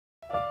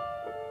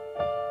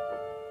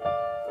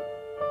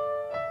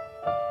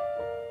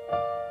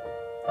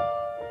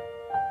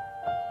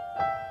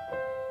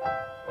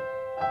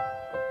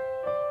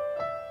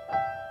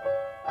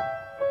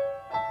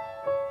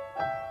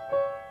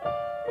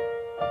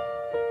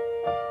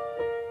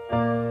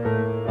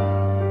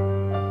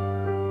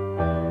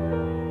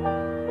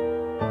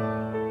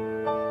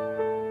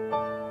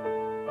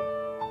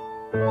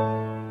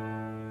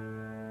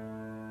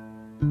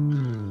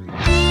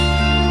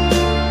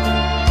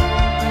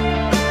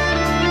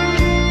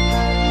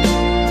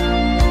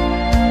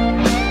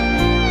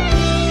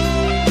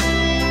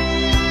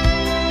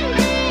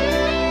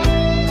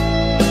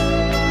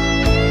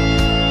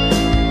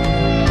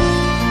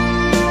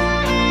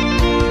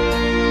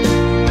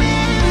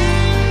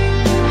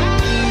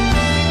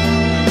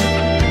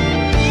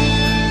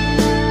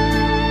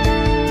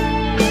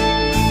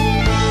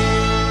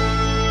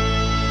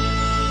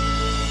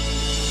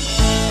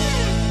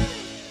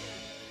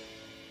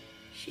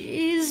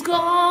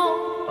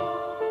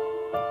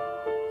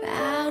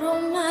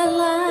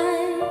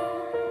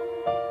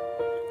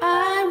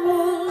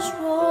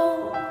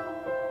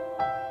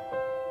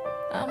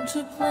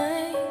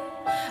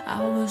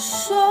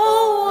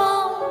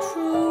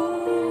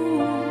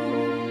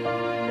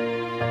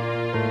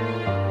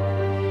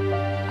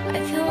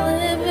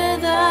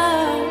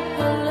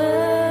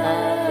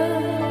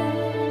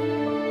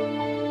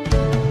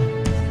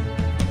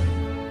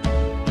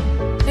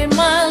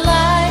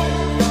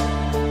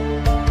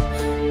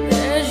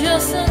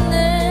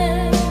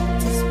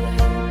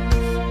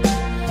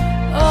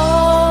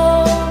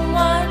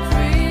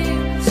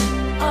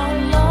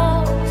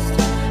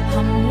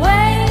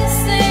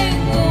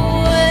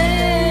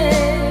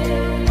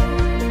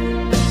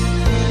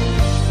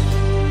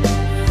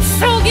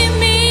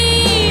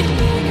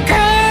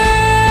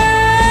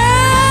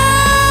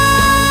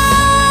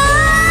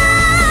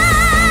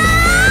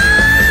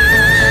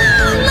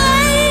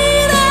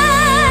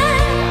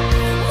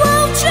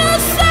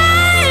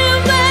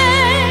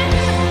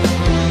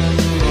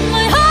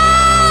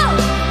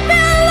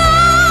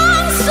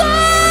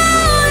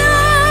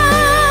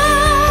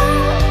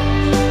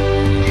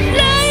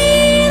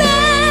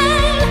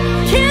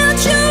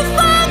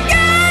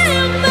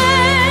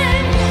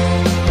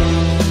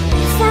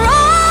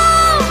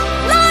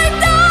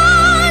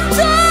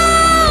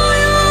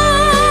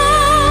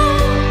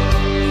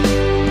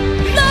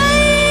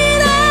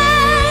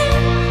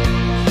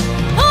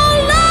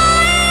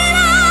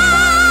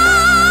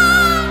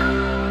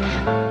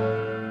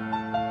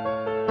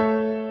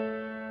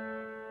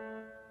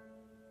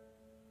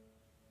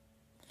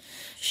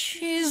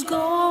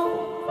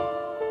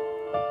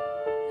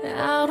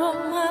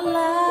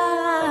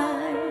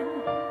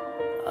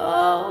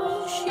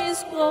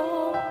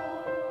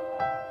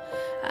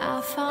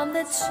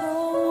it's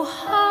so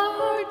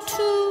hard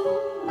to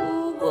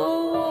go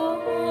on.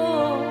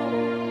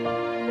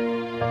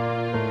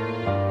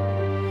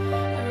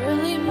 I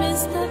really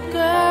miss that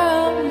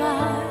girl,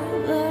 my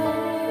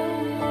love.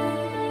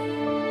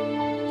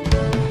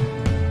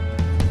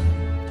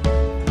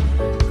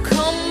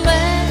 Come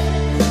back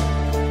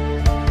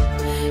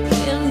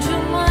into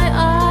my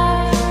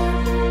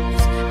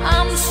arms.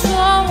 I'm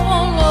so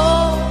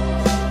alone.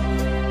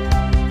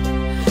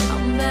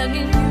 I'm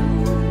begging you.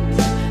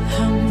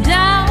 I'm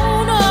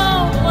down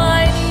on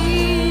my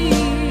knees.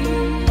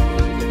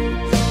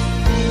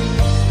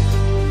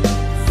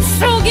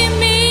 Forgive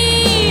me,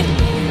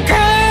 girl.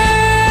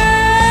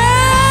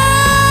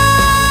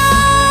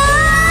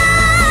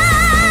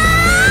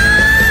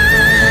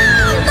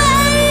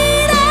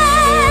 Lady,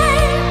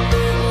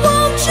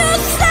 won't you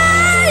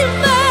save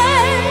me?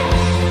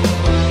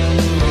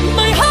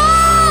 My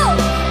heart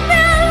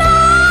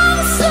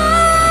belongs to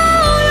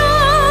you.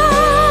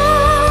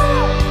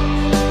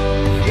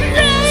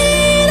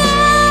 Lady,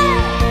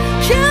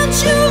 can't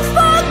you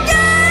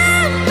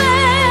forgive me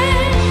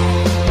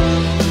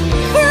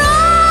for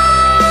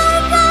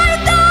all I've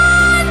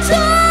done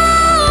to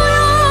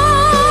you?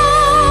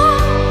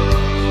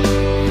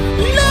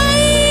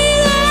 Lady,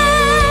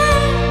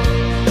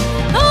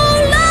 oh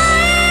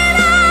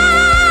lady,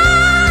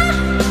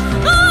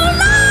 oh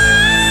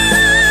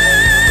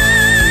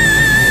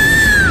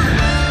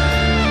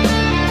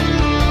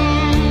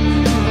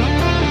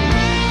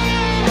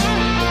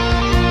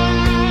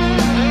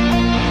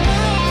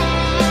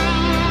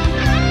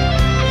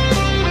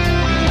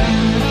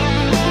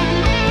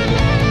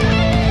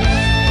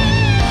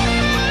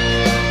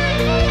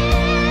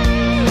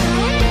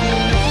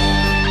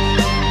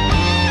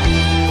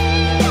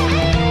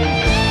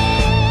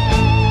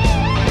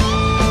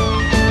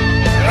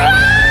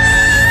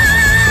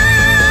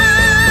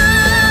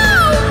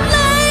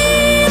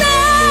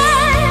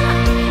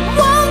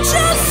won't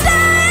you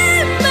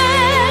save me?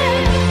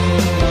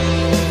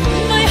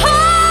 My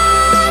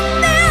heart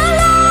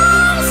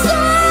belongs to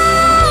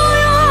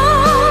you.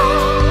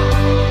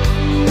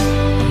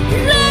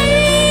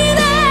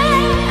 Lady,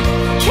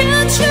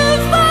 can't you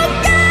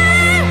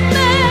forgive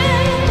me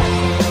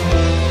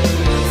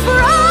for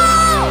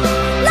all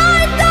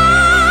I've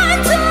done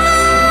to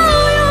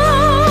you?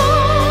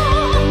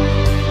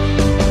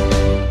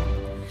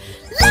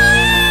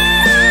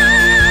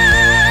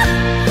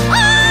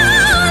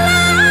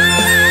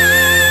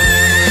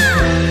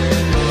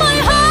 My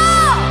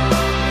heart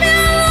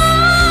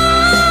belongs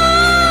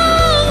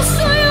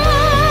to you.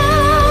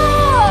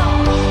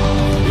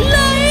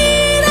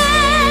 Lady,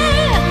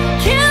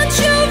 can't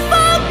you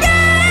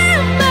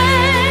forgive me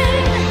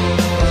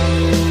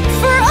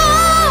for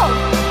all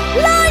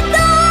I've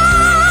done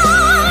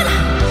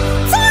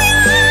to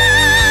you?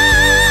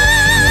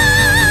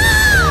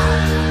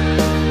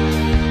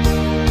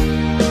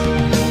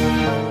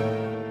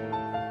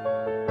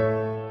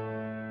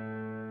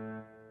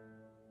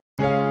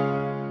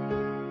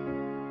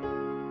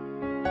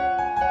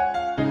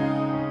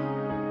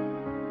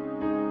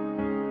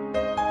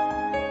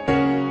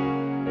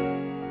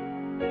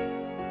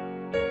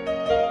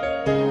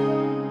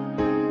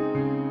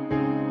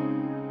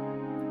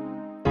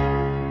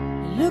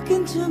 Look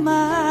into my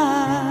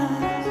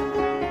eyes,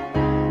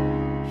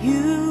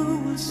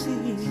 you will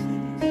see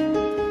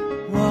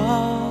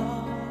what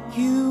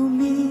you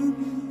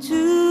mean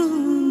to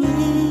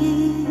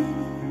me.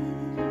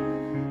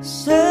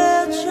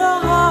 Search your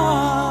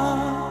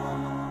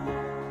heart,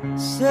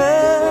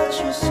 search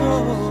your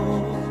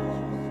soul,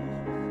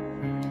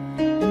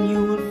 and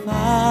you will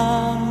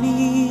find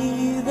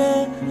me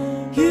there.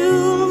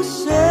 You'll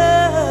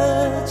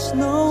search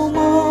no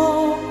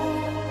more.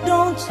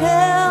 Don't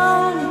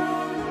tell me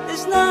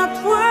it's not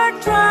worth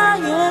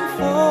trying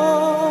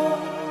for.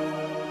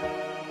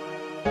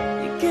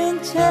 You can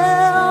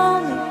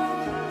tell me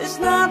it's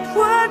not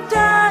worth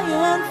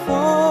dying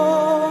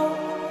for.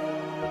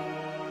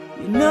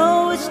 You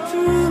know it's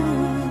true.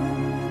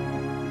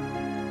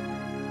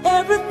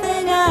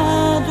 Everything I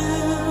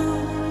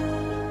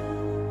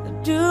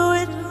do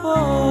it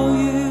for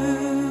you.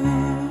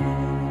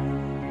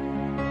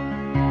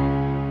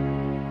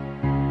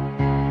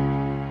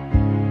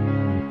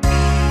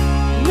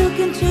 Look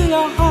into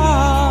your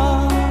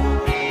heart,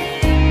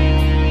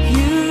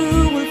 you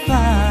will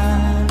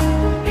find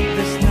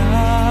there's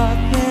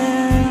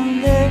nothing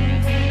there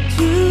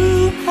to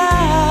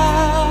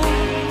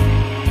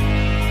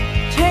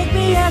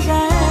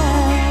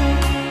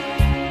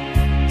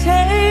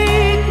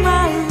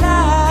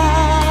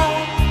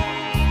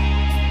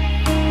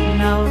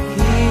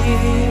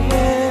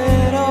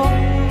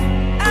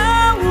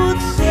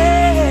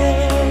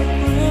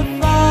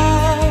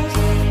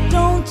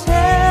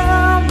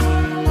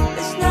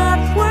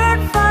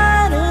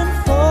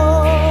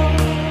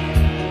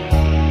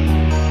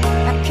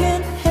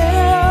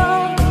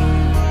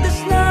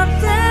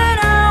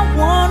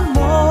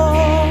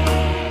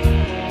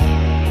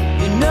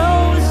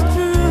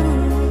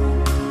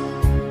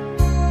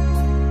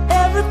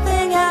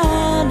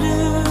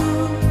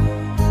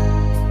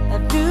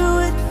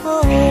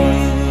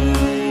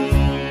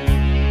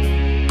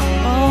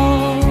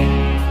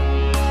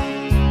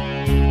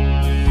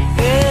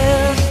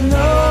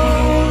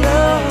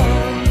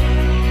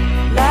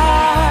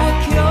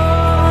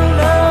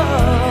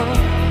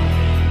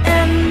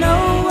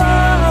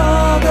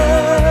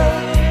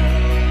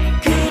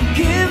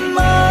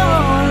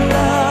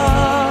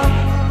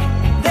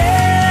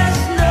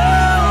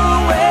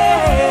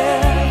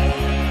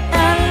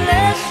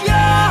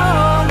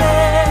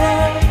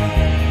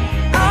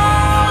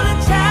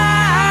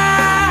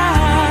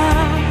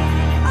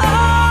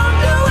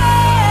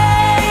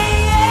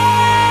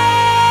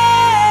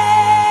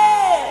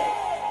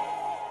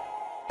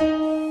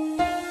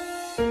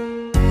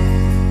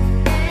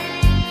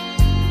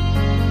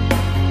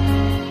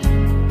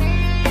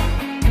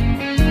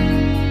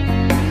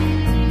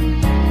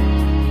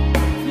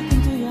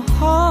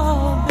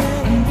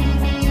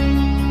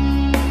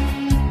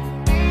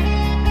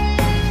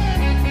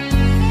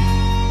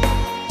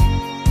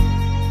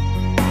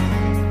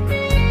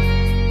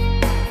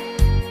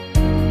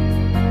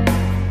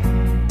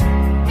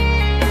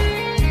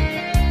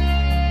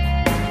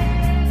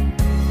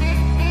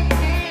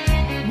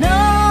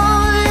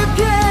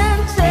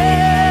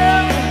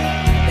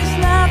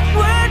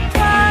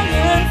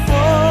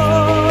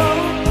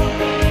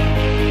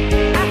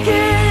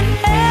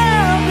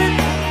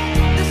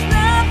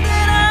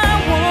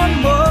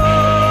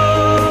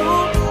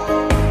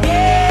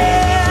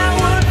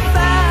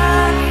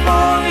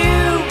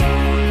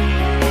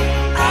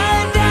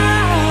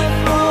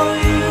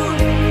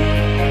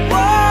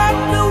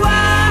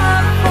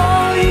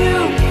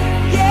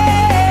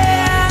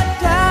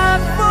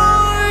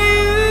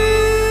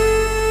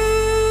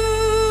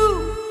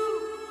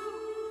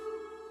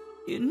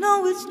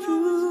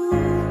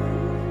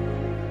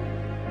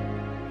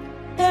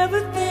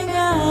everything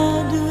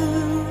I do.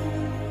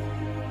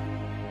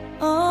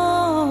 Oh,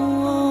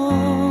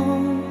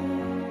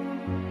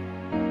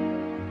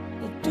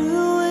 I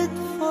do it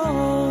for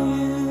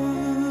you.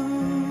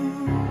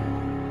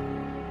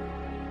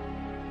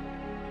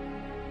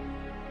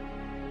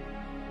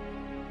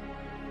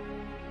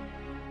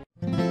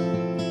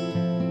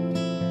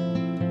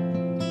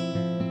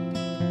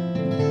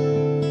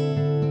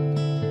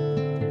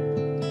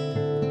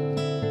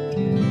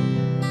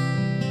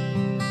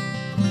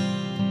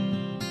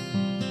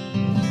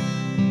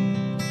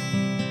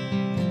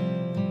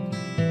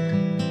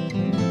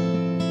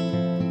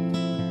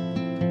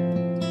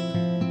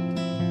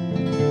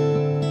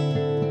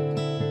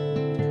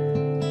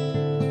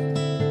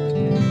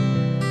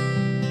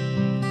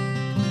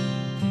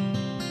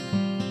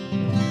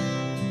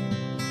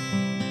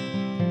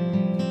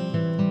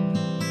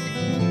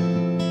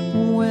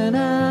 When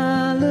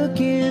I look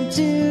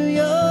into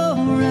your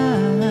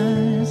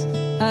eyes,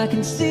 I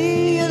can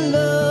see your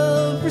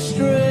love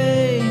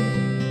restrained.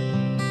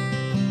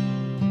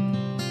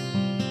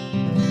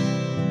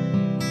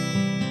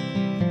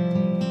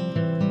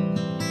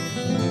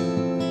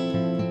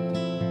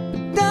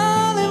 But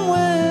darling,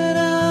 when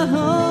I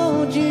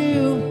hold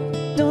you,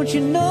 don't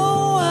you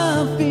know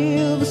I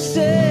feel the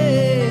same?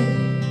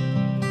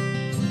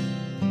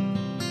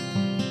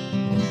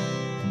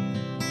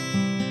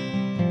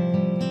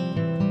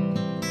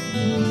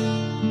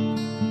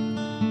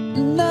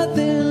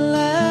 Nothing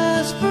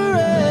lasts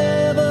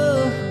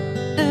forever,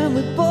 and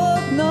we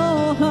both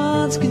know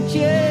hearts can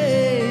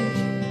change.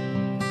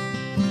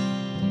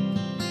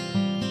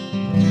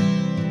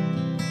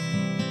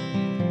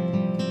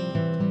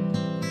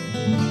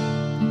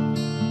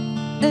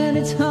 And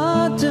it's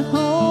hard to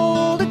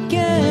hold a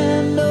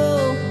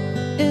candle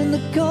in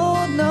the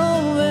cold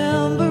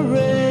November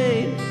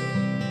rain.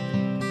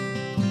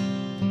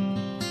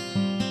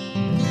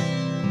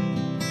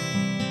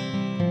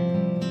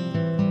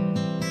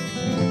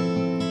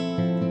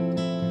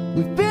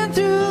 We've been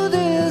through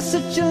this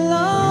such a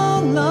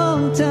long,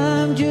 long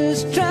time,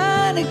 just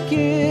trying to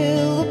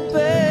kill the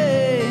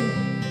pain.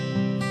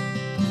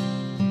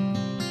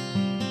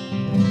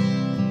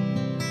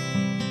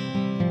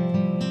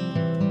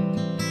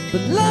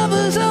 But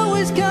lovers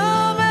always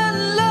come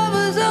and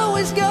lovers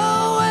always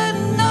go,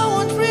 and no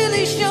one's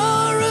really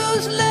sure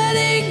who's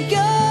letting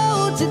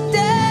go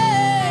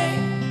today.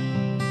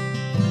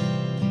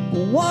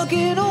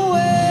 Walking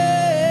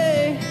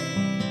away.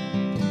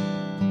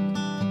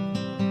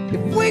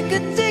 If we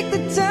could take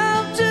the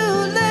time to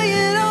lay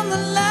it on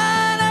the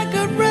line, I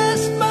could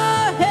rest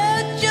my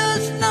head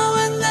just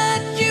knowing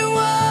that you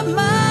are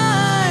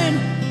mine.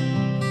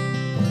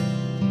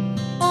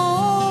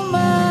 Oh,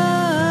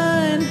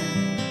 mine.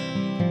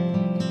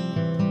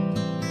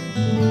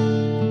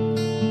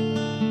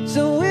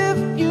 So if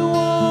you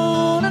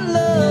wanna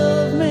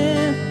love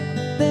me,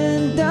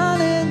 then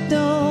darling,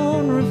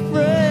 don't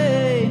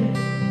refrain.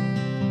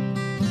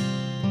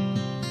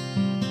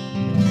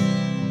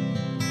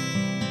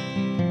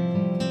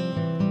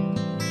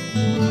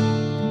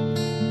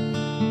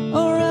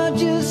 Or I'll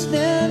just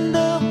end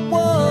up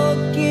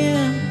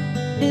walking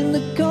in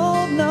the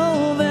cold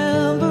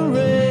November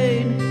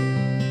rain.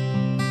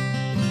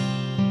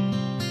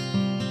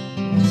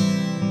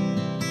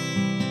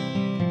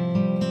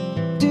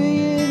 Do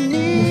you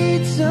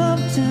need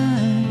some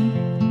time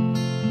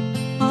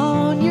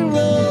on your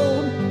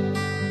own?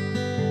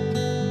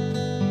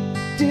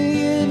 Do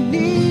you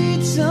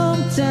need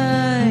some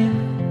time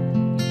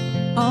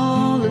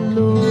all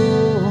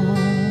alone?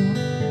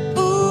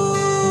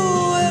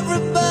 Ooh,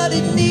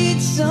 everybody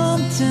needs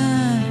some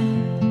time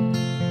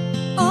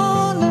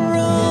on their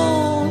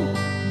own.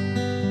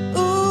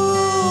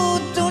 Ooh,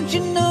 don't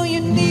you know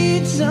you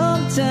need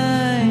some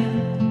time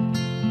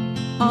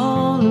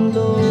all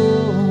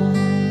alone?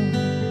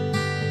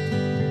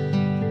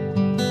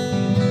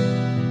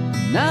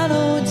 And I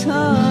know it's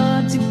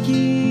hard to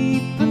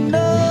keep an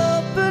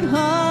open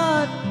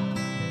heart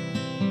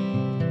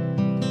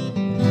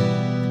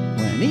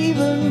when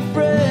even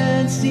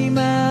friends seem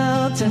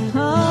out to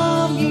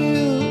harm you.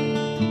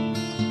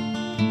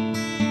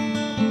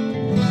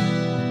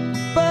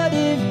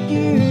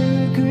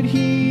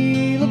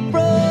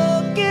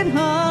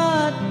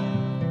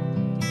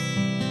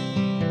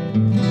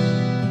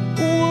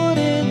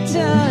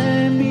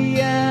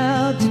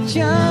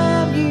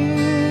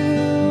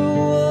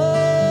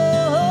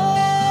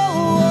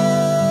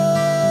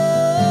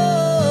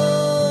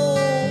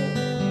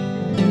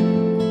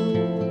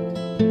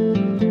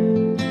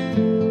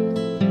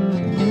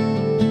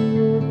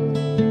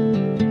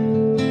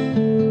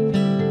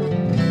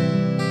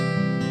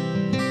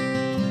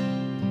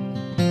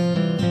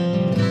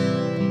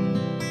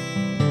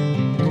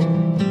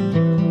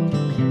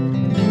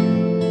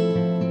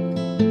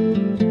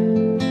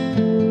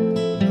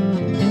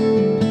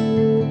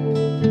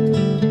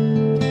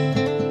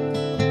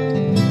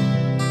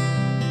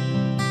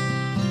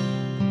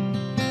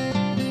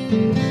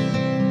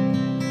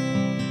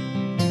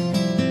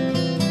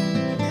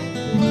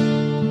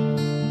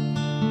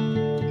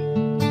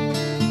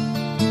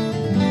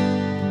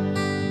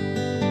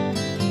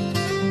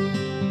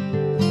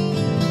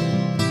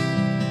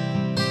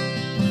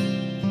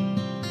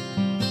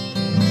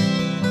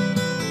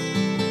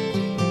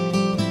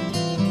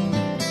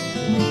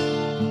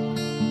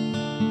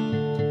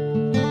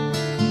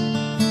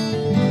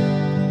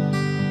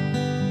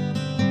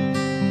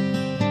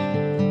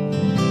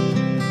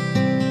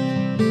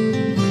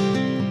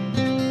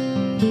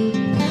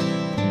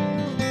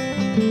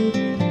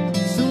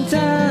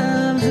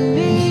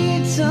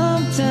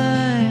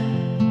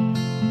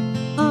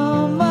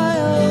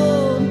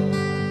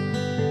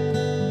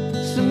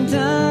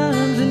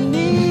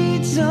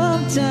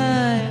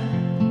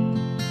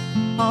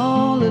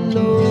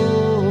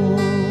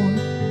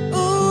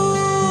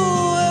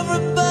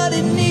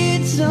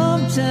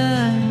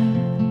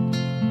 time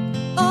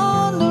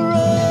on the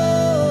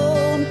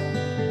road.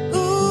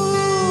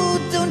 Ooh,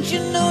 don't you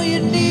know you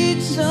need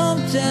some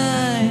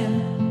time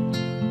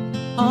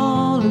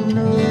all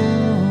alone?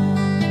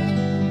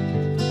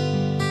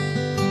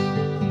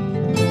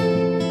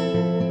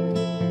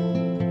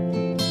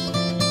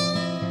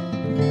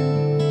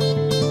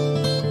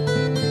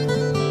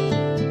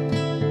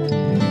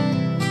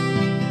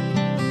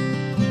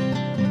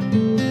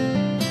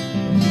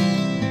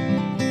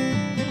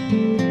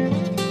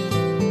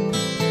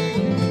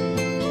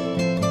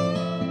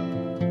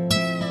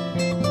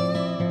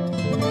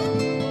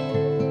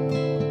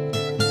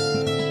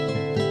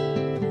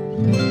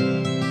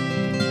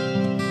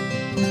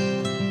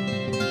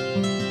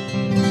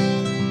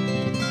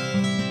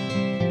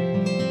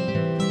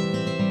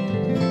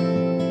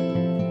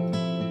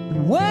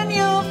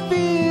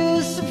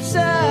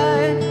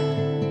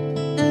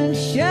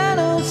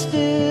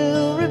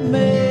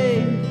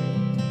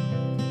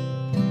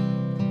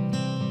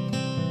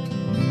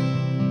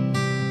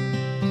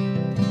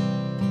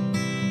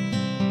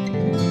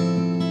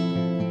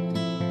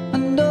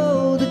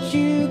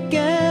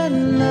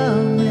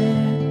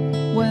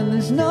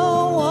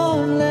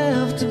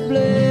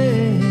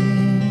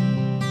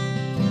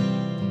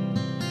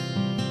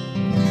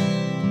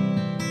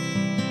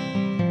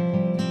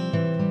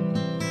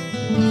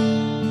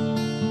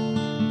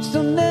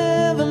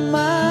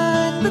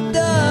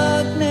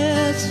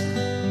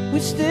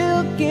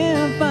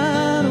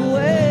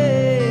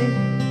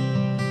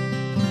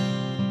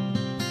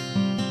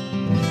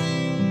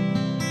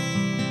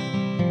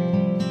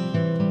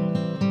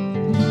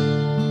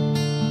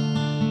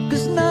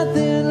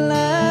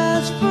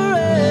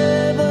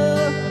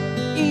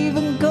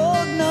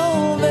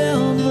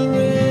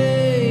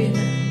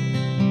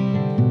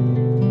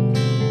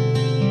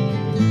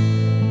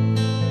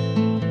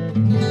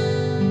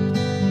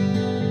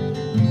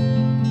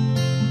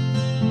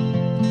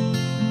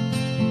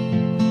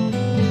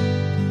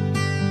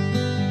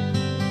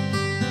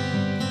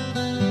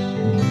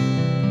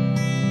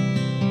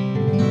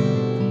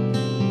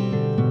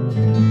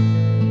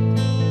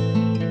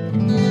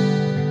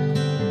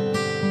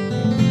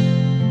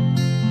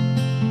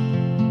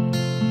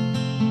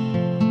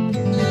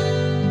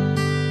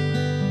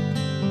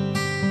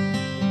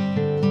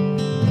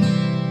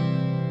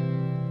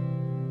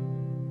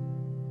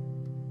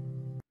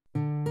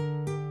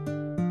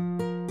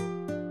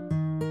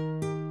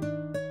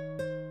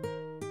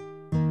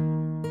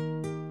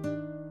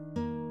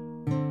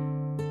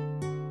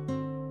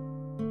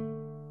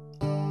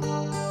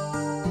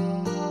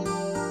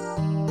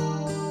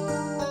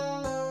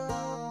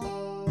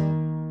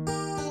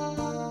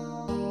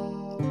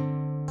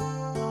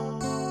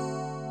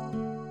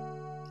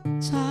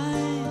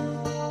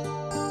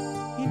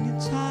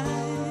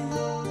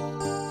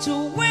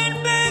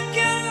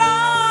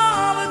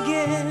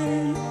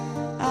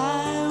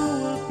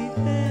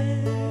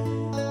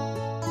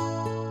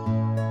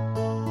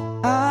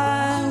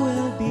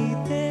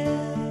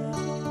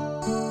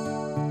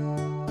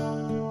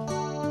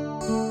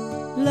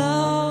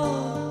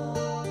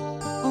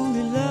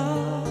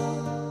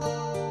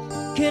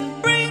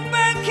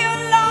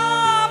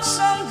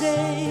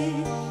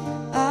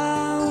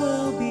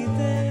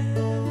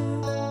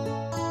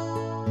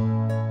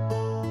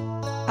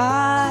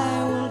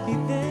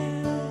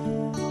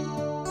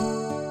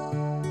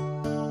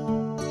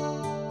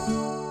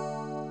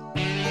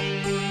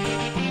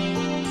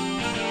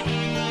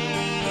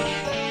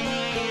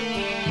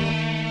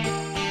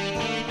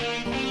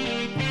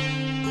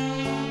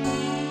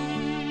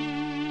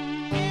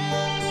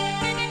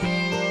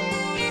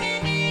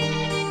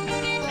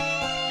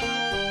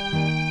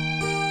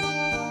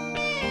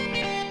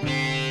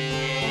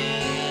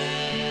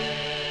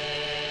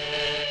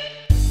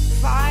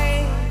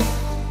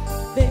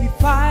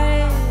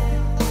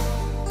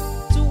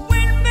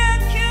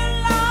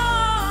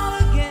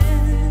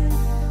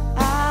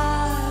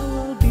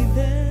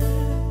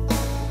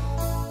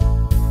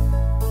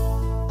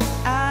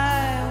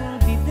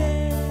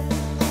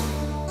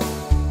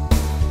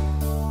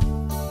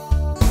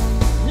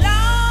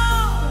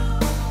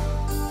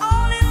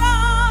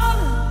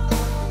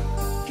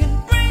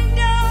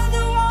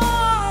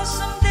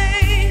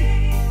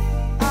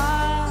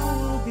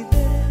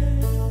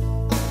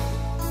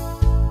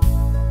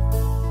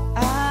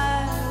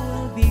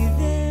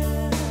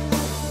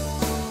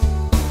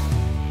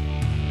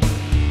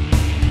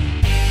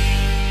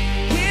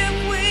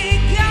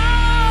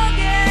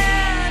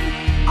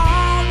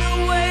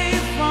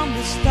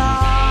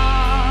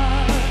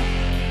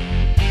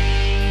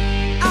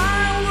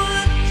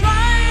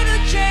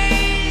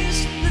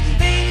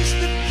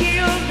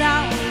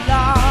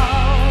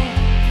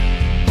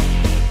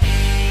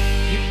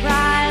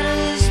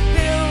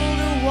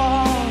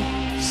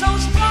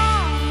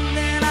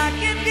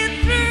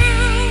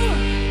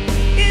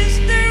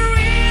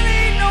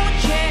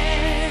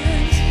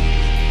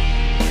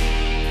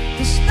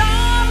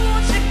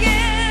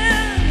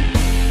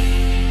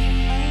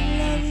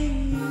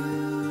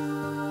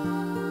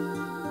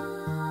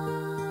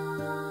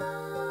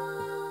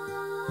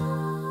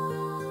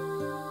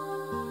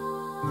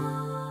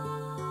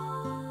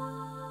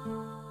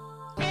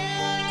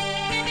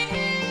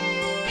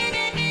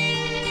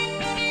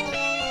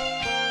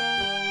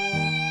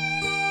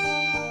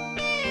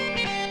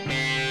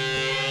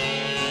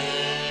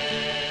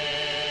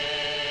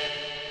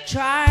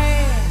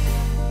 Try,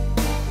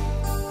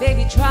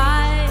 baby,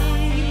 try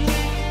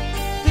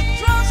to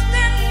trust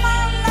in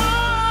my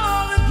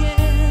love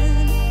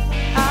again.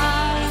 I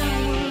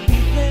will be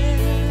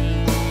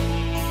there.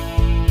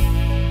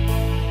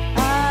 I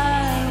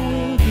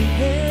will be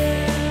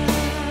there.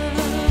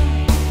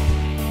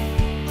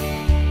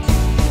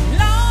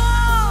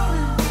 Lord,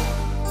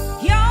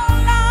 your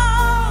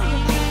love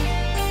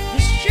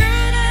is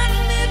shouldn't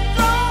be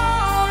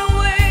thrown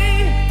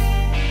away.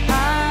 I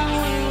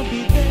will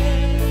be there.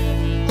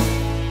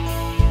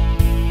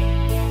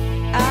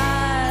 I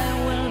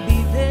will be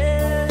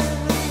there.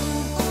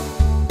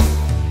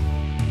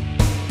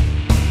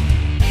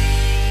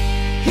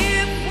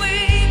 If we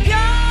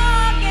go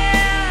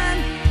again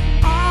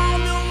all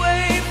the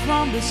way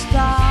from the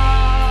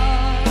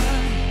start,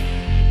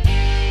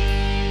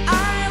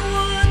 I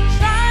would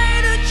try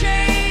to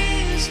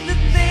change the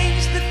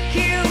things that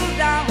killed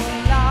our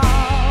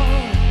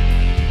love.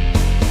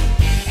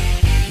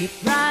 If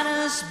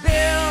riders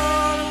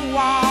build a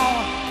wall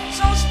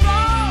so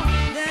strong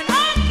that I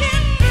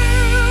can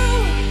through,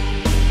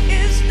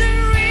 is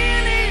there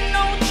really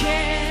no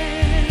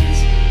chance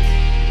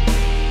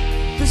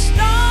to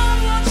start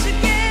once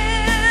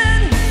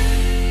again?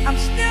 I'm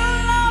still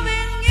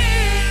loving you.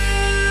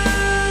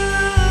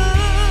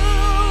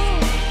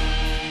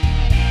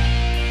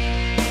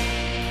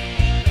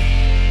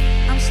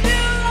 I'm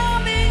still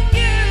loving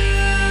you.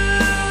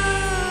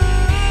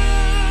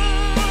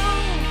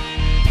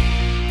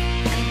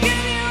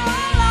 Give you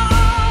all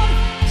love.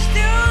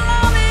 Still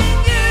loving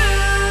you.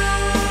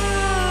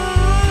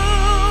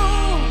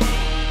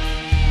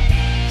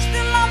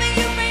 Still loving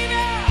you,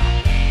 baby.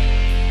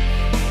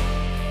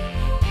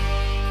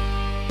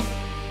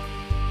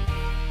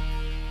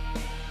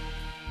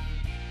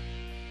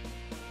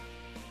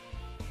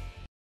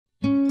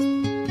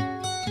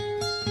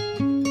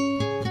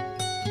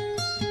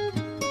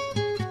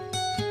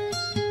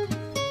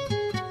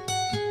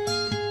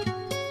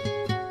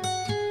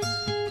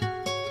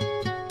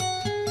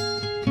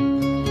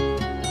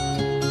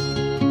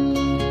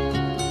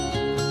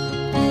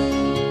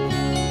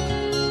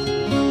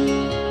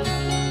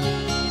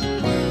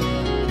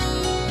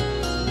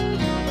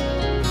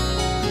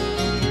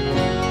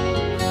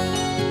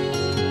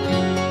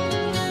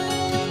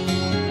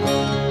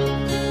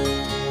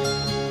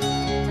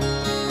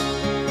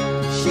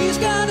 She's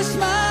got a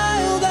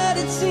smile that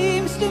it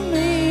seems to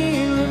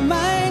me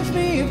reminds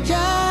me of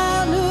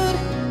childhood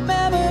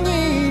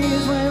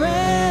memories where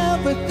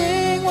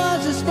everything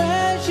was as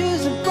fresh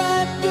as a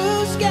bright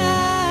blue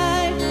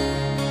sky.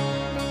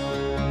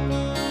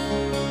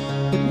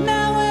 But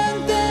now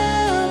and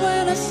then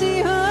when I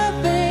see her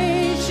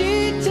face,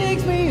 she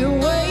takes me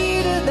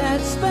away to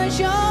that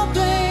special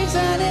place.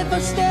 And if I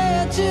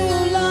stare too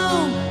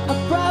long,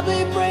 I'll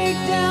probably break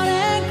down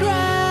and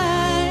cry.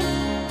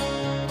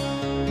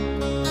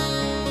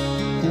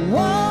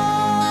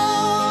 Whoa,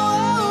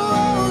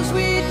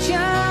 sweet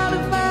child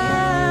of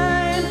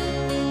mine.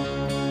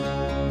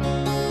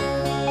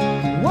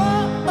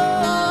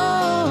 Whoa,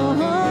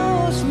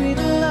 sweet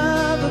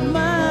love of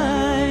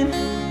mine.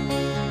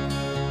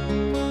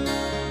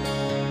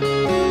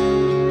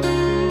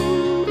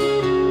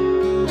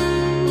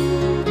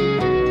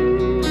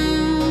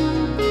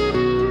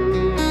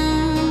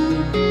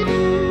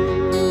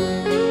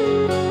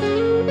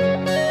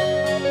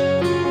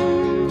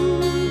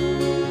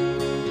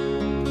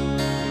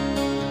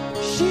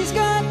 She's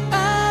got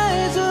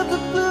eyes of the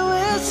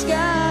bluest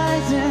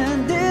skies,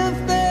 and if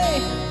they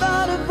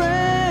thought of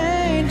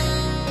rain,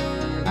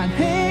 I'd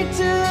hate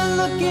to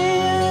look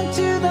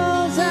into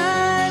those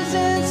eyes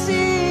and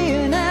see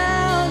an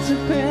ounce of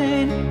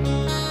pain.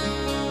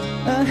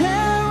 Her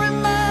hair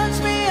reminds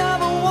me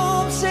of a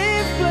warm,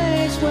 safe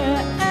place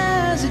where,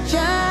 as a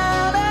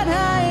child, I'd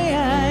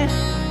hide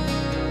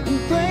and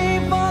pray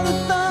for the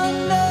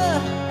thunder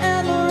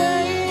and the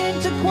rain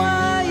to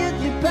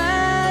quietly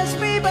pass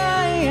me by.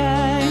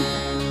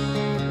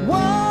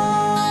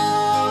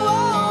 Whoa,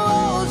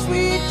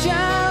 sweet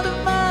child of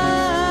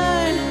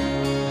mine.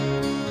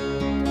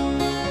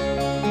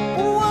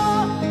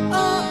 Whoa,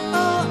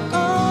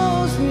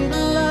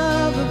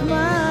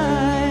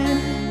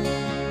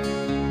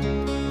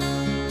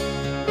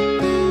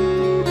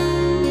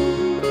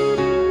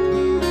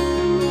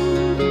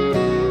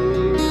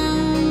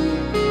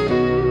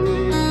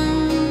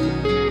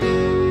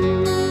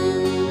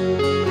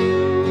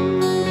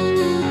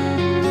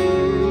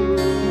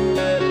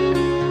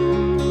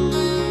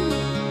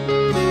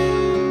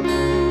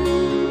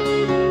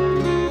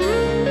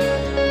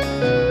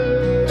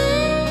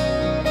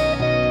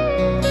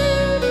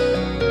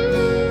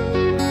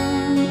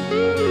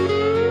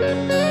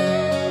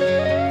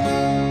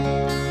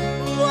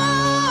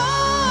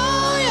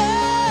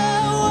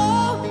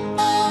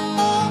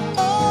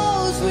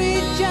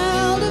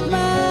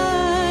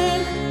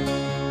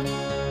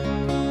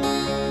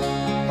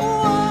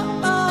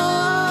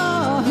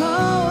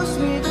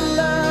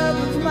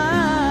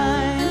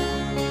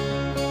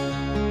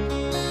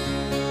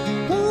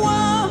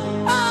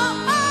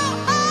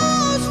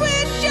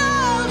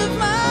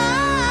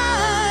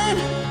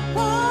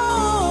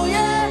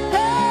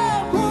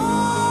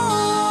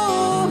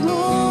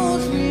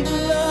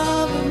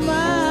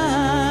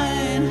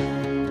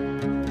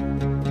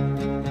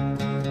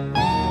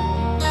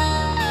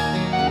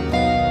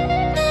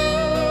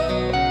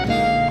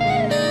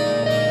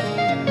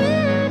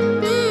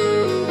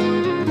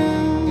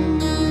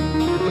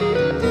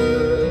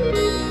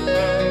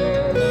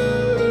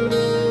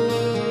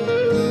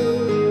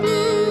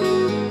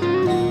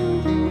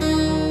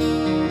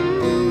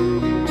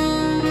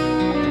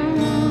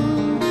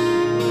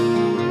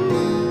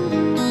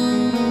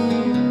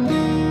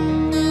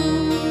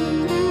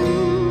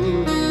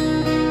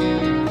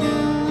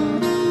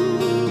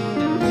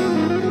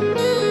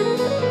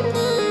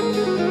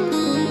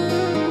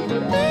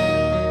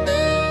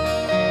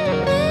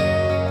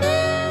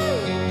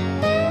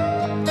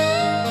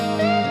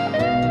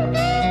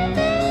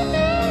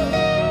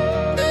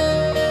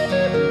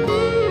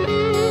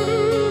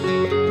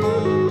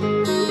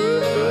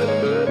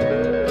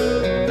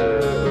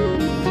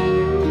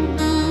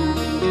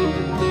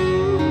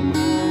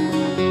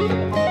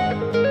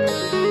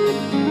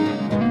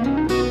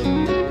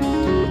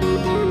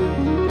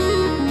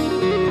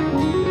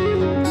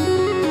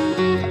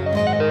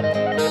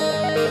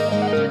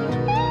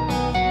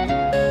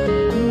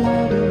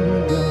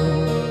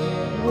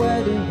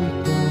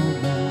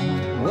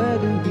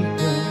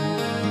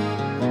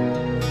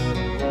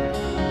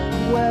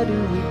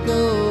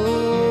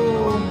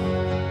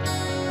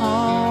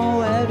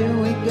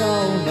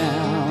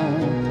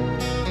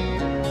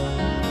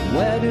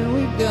 Where do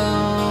we go?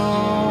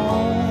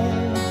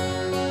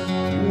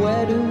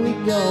 Where do we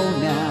go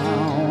now?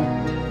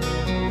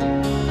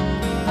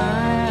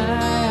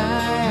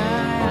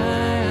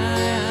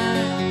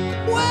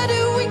 Where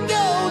do we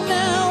go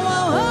now?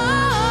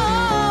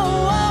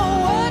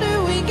 Where do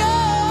we go?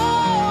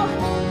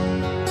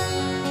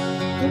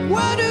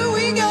 Where do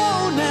we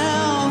go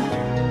now?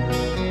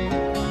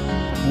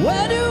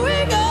 Where do we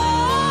go?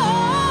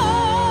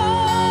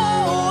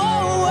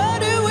 Where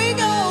do we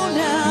go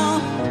now?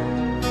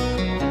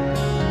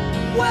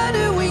 Where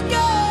do we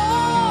go?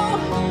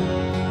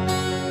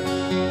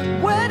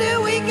 Where do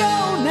we go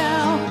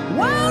now?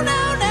 Wow,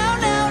 now, now,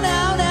 now,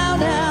 now, now,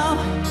 now.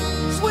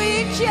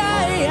 Sweet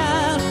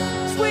child,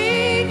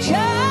 sweet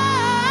child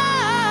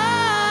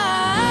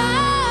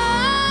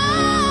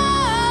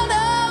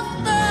of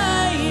mine.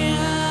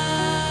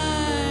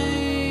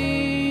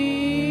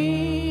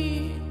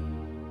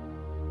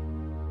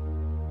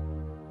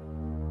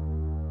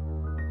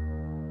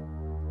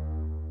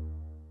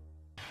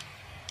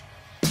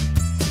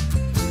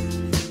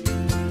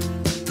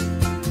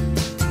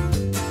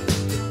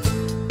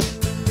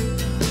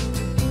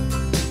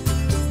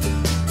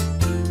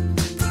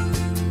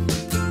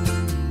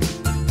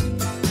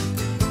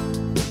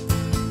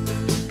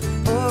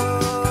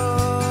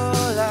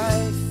 Oh,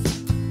 life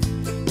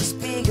is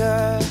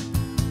bigger,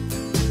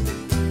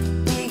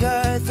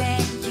 bigger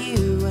than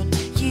you, and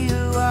you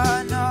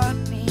are not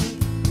me.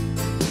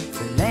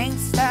 The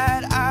lengths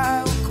that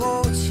I will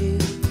go to,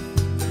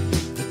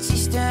 the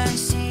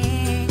distance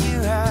in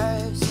your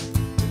eyes.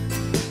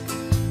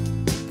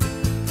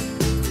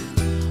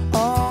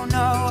 Oh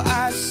no,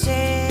 I've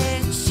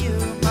said too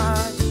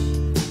much.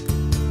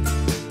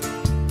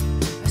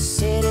 I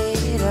set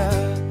it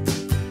up.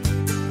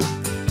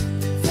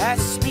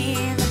 That's me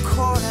in the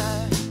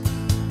corner.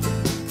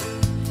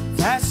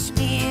 That's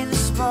me in the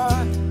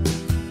spotlight.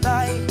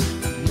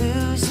 I'm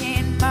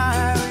losing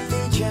my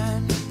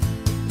religion,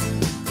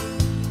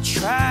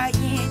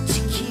 trying to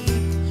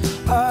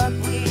keep up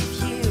with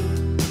you,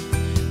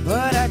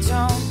 but I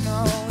don't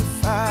know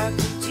if I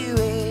could do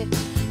it,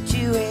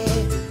 do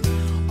it.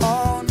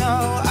 Oh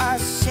no,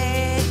 I've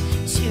said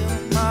too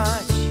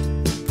much.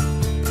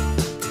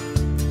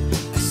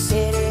 I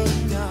said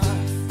enough.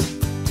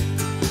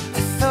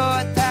 I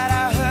thought that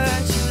I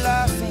heard you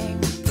laughing.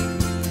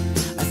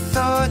 I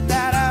thought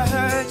that I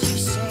heard you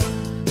sing.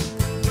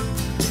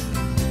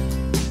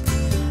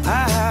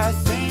 I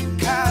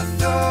think I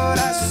thought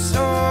I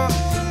saw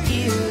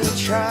you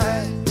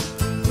try.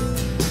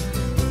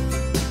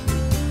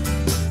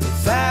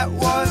 That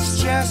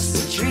was just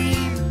a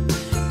dream,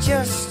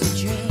 just a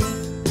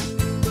dream.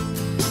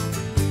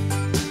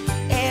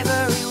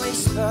 Every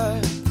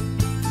whisper,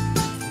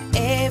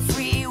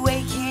 every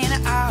waking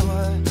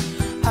hour,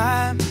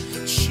 I'm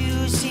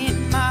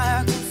choosing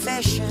my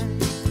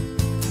confessions,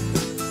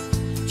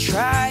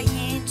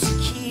 trying to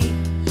keep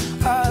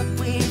up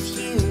with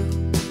you,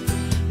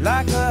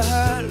 like a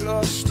hurt,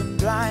 lost and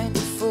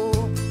blinded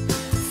fool,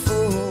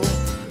 fool.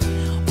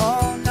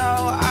 Oh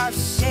no, I've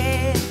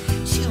said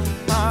too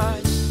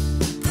much.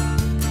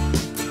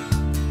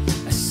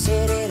 I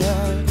set it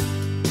up.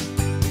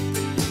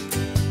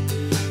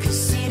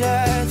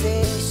 Consider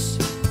this,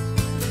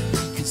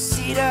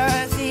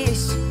 consider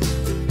this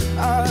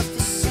of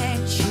the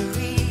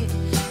century.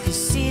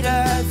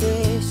 Consider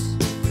this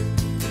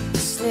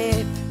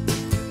slip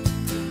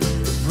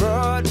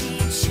brought me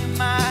to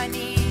my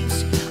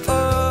knees.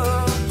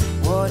 Oh,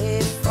 what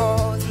if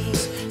all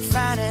these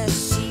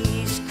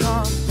fantasies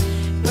come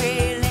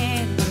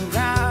railing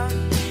around?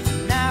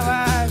 And now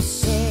I've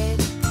said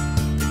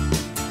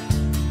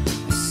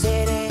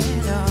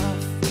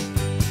enough.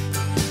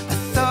 I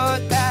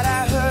thought that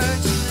I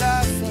heard you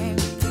laughing.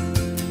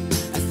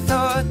 I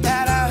thought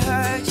that I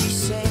heard you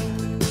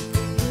sing.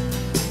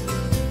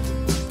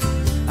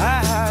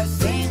 I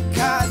think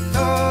I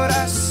thought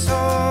I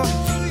saw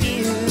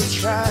you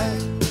try.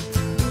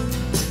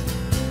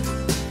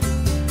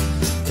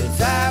 But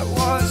that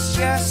was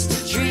just a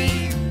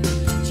dream,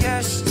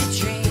 just a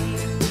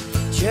dream,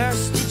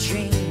 just a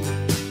dream,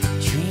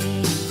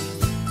 dream.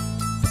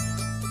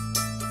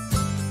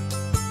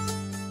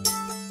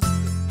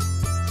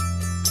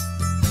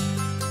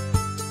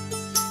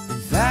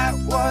 That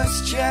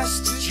was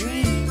just a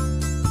dream.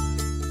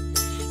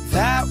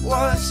 That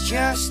was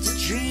just a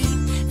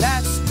dream.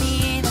 That's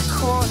me in the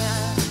corner.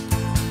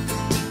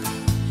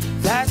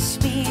 That's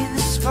me in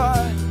the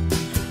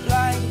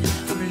spotlight.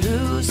 I'm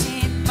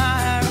losing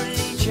my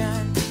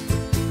religion,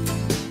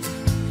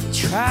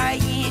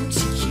 trying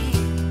to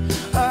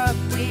keep up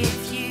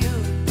with you,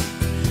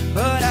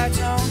 but I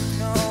don't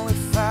know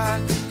if I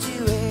could do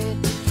it,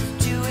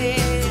 do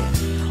it.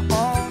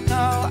 Oh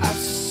no, I've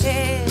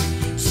said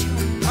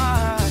too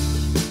much.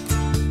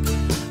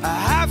 I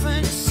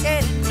haven't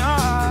said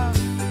enough.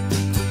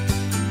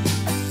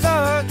 I thought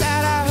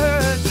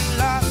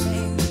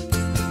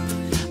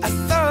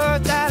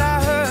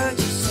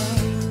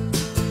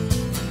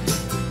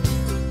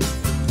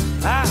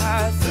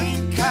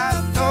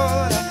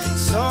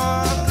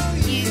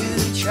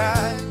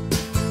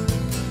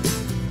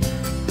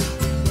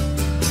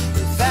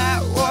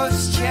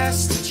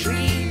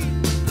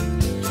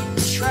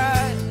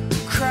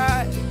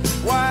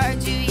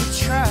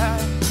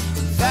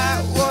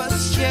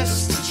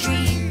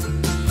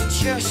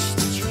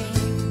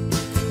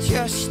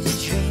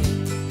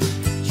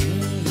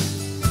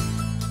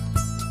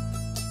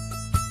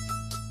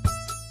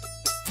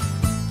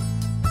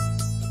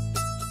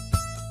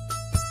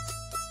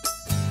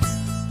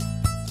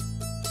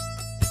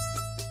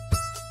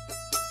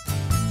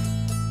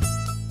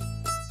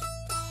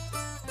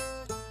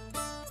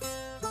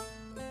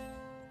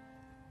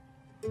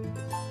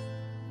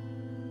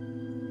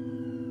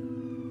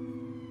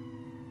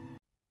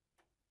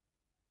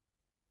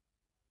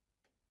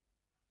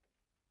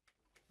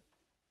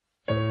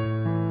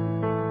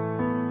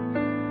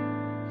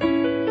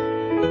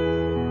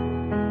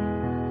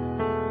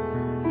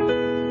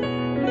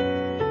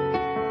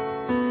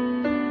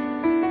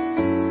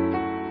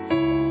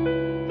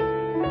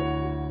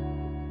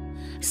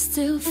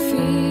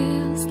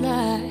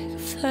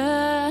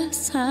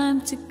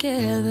time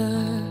together.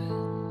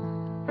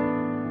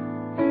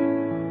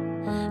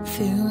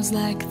 Feels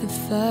like the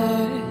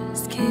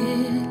first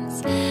kiss.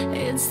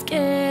 It's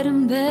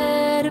getting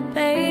better,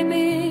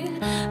 baby.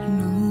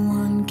 No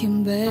one can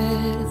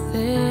better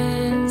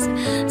this.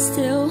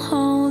 Still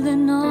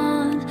holding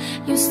on,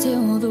 you're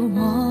still the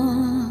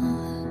one.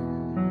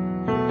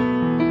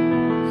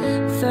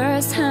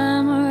 First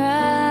time our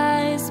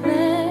eyes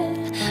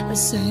met, the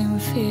same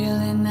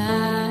feeling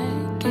I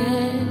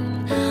get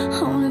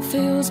only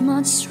feels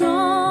much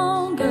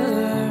stronger.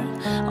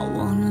 I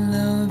wanna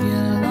love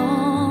you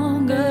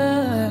longer.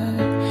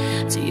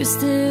 Do you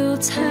still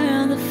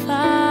turn the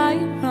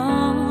fire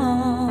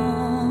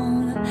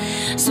on?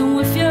 So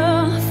if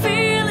you're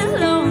feeling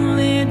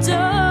lonely,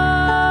 don't.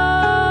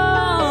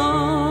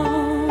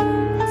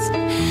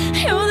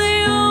 You're the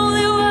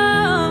only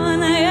one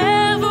I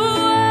ever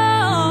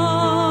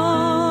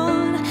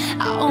want.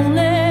 I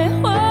only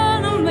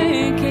wanna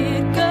make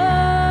it go.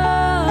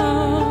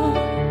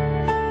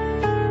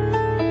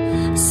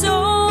 So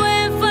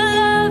if I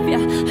love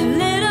you a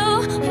little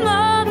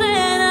more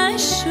than I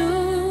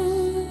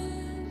should,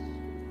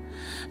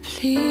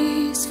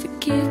 please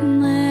forgive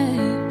me.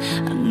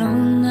 I know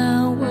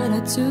now what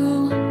I do.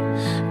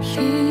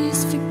 Please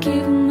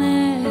forgive me.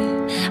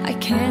 I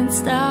can't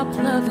stop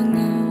loving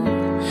you.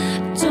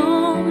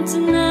 Don't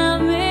deny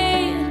me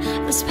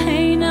this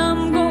pain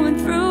I'm going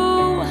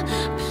through.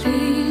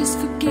 Please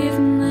forgive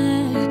me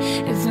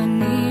if I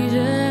need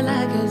you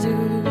like I do.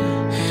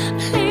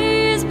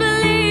 Please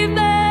believe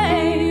me,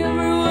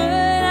 every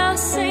word I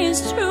say is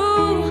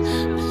true.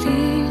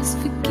 Please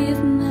forgive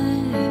me.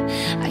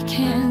 I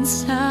can't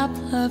stop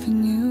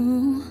loving you.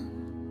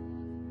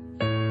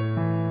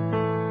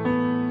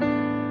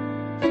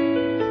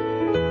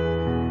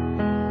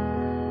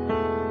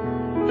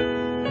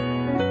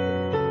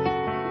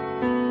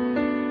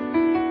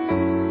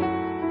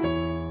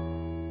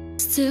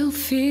 Still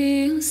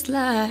feels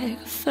like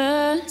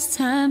first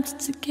time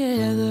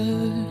together.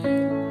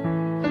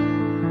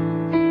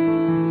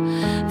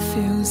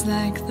 Feels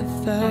like the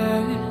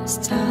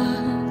first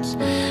touch.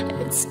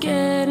 It's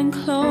getting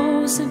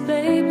closer,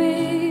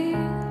 baby.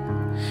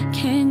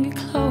 Can't get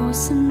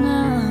close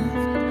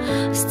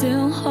enough.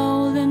 Still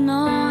holding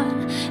on,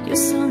 you're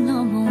so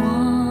number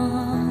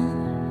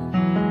one.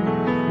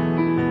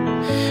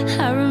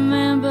 I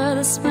remember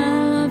the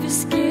smell of your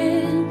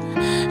skin.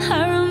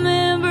 I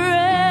remember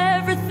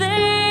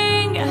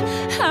everything.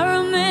 I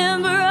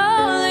remember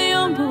all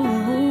your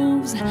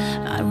moves.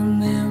 I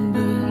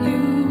remember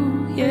you,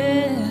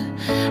 yeah.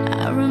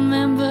 I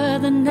remember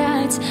the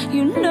nights,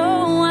 you know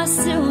I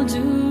still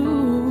do.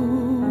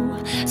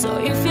 So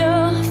if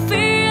you're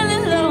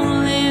feeling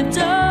lonely,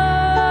 don't.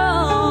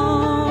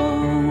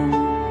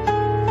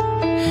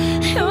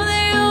 You're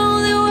the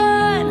only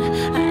one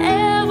I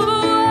ever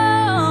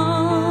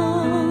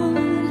want.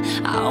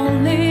 I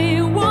only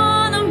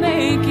wanna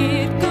make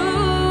it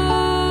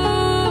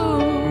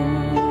good.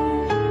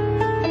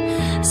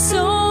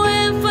 So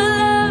if I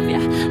love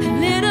you a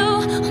little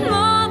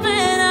more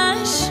than I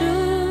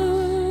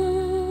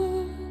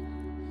should,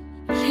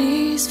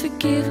 please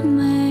forgive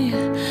me.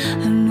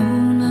 I know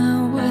now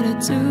what I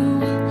do.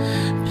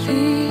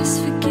 Please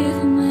forgive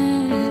me.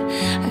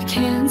 I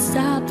can't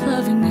stop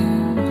loving you.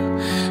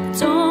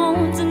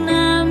 Don't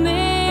deny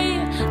me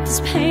this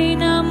pain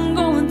I'm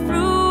going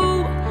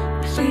through.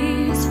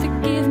 Please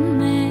forgive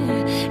me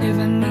if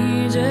I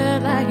need you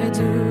like I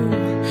do.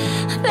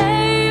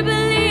 Baby,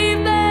 leave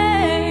me.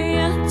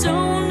 I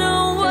don't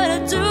know what I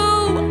do.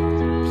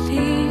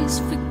 Please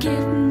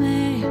forgive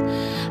me.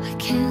 I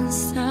can't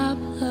stop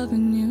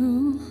loving you.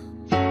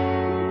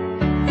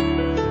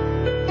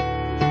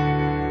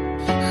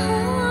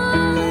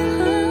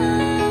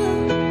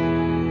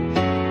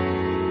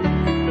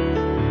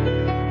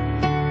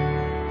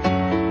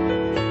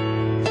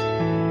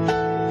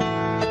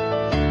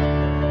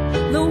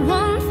 The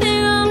one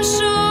thing I'm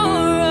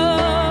sure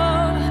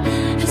of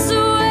is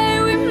the way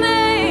we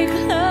make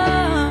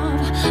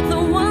love. The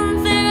one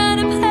thing I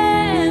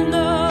depend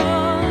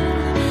on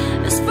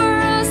is for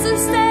us to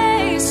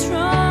stay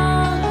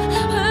strong.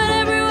 But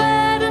every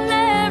word and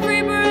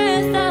every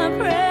breath I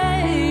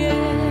pray,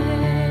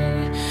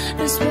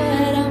 that's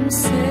what I'm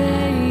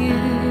saying.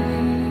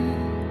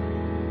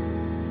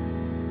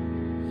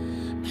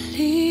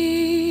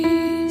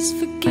 Please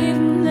forgive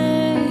me.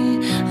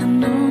 I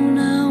know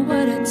now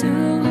what I do.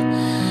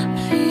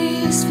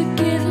 Please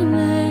forgive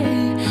me.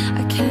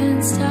 I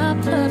can't stop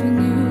loving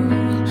you.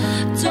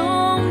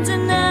 Don't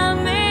deny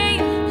me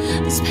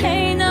this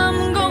pain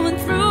I'm going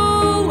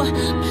through.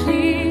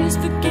 Please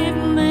forgive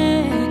me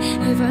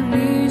if I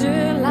need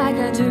you like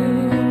I do.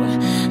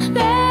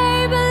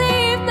 Baby,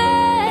 leave me.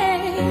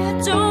 I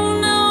don't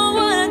know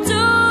what I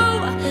do.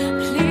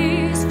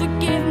 Please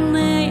forgive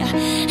me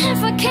if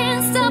I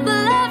can't stop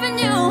loving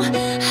you.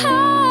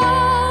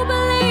 Oh,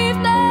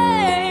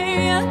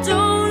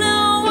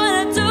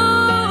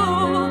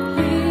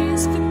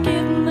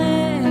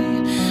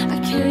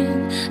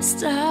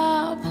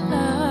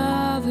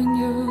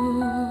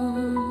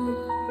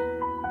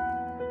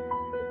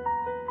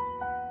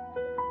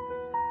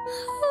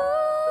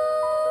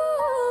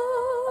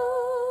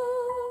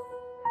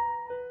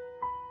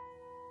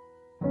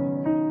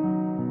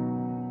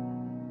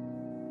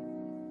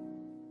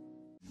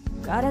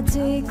 Gotta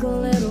take a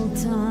little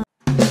time.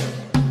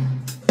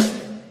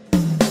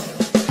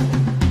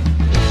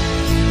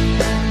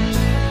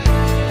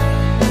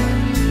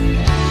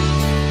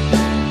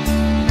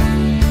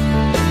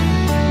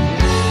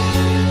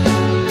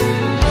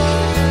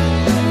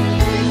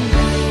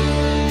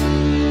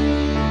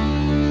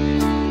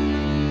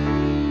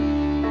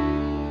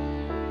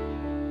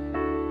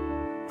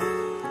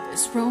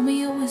 This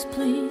Romeo is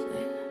bleeding,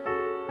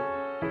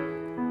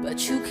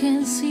 but you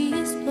can't see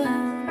his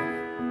blood.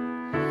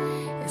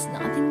 It's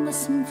nothing but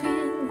some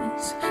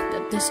feelings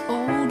that this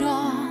old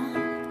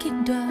dog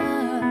kicked up.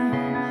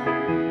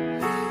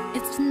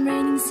 It's been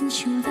raining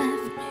since you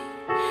left me.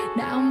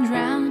 Now I'm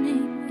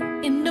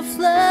drowning in the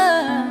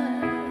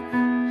flood.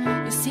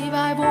 You see,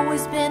 I've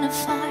always been a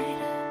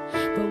fighter,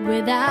 but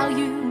without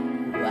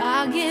you,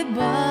 I give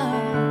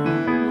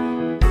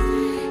up.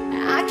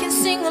 I can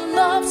sing a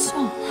love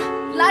song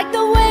like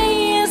the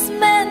way it's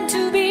meant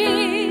to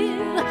be.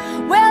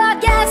 Well, I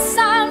guess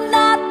I'm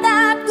not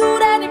that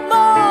good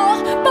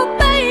anymore, but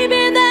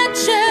baby,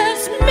 that's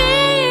just me.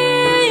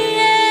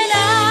 And I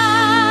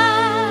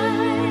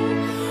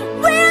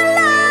will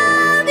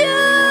love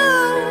you,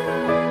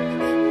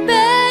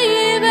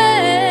 baby,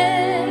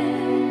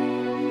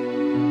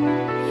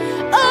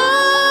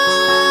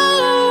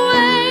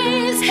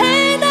 always.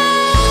 Hey,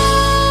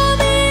 now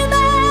be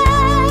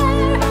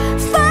there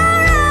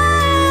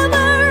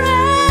forever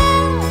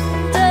and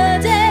a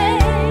day.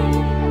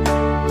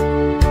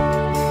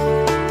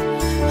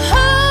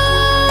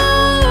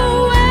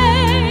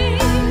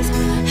 Always,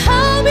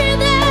 I'll be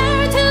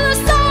there till the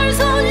stars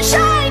don't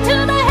shine,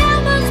 till the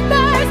heavens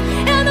burst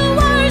and the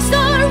words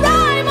don't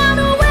rhyme. I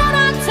know when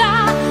I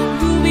die,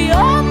 you'll be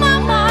on my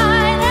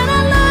mind, and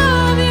I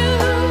love you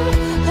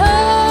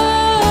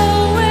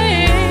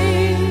always.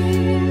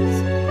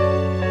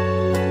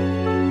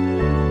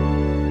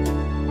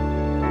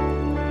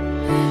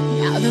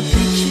 Now the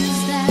pictures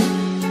that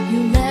you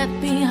left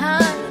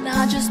behind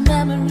are just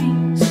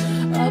memories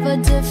of a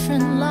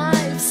different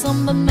life.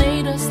 Some that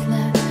made us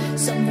laugh,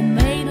 some that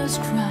made us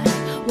cry,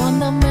 one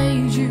that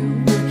made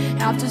you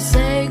have to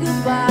say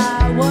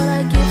goodbye. What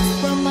I get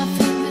from my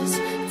fingers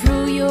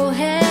through your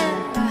hair,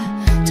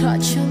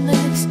 touch your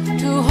lips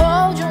to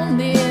hold you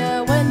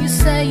near. When you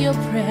say your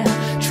prayer,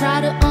 try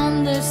to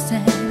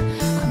understand.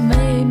 I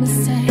made a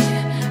mistake,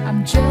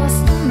 I'm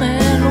just a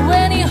man.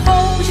 When he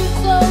holds you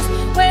close,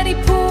 when he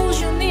pulls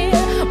you near,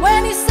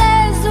 when he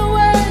says the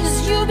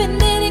words you've been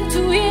needing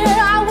to hear.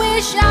 I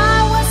wish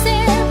I was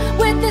here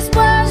with these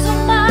words of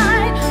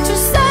mine to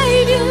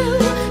save you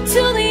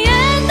till the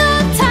end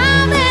of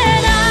time.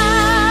 And I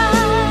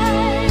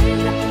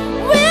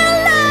will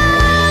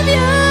love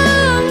you,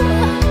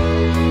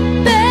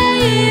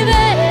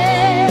 baby,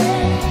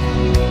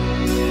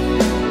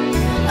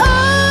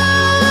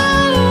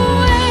 always.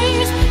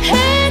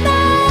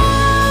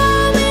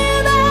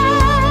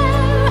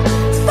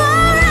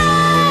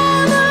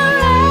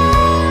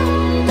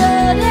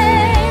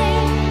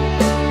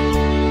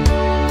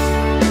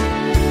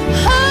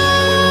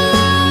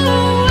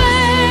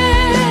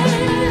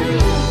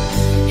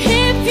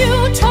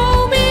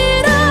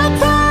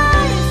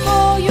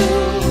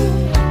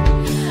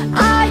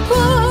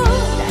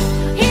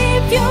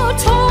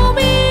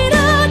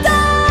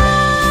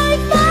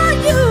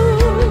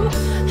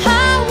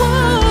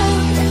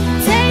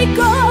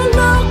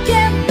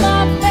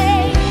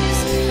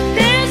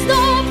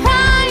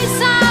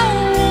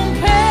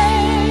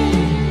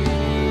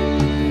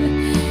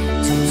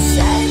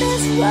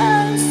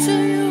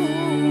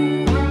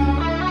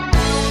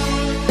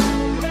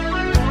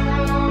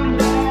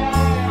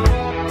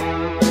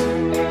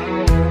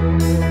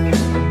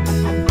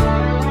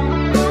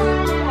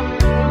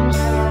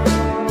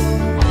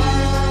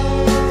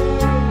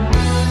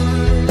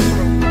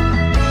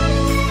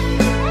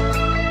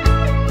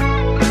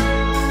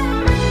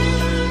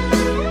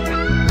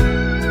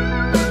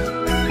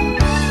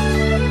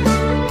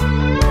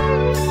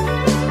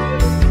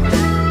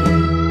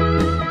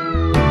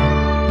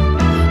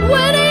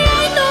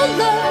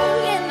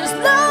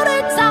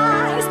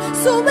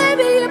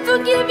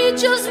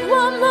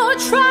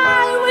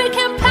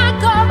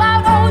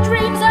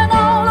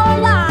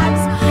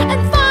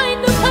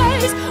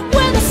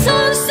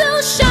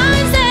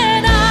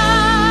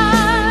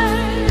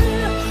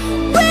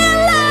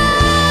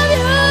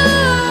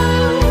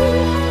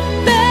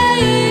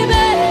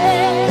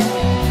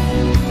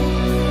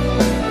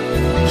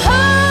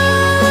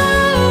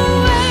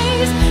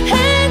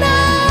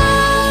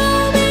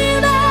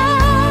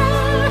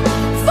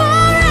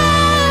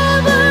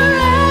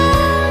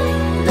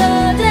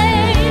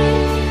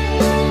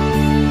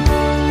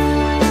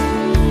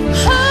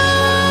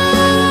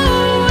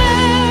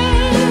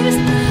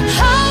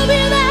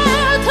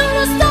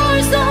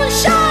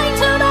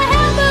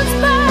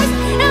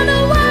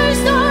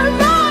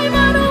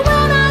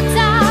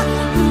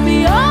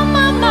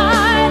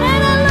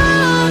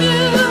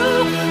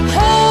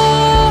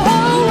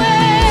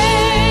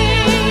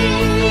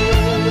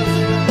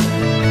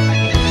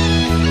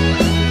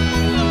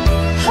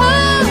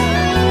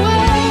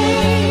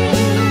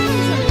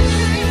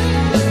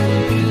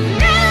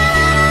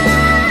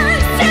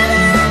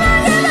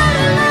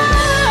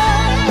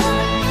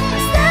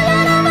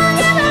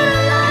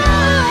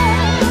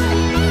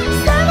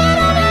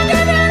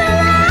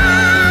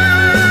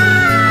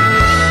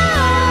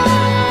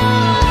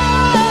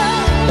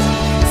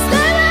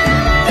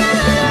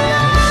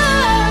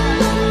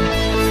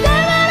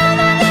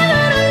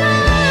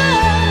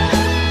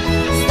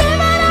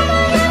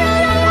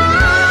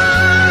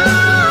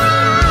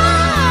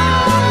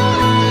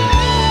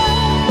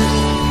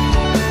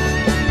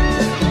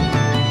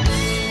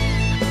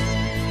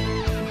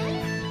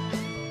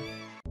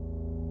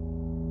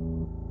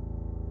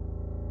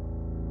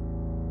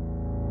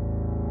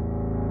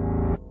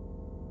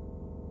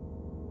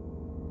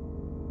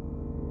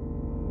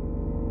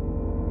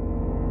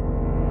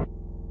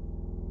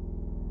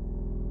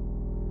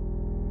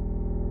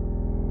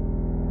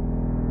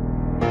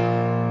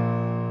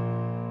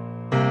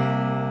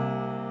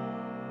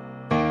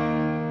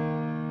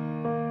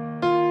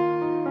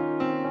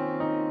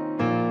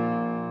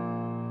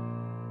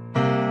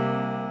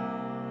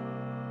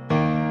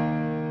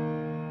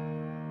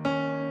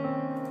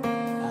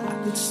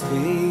 could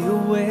stay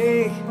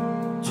awake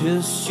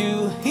just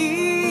to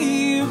hear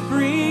you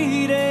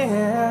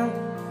breathing,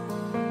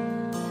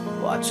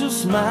 watch you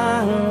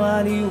smile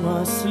while you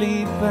are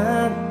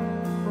sleeping,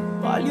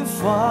 while you're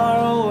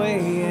far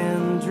away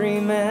and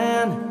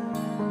dreaming.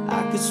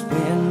 I could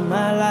spend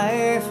my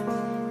life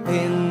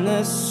in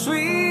the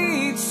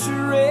sweet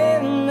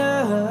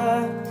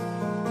surrender.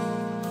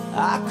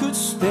 I could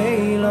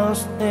stay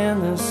lost in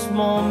this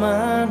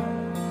moment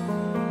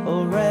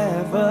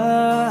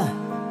forever.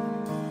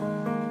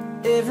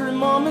 Every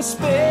moment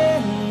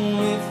spent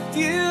with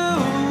you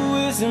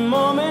is a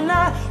moment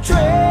I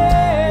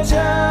treasure.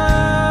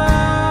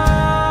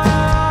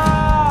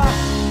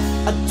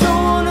 I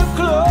don't wanna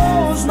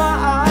close my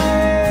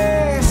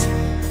eyes,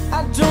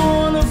 I don't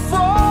wanna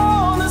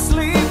fall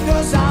asleep,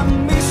 'cause I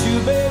miss you,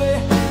 baby,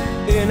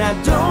 and I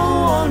don't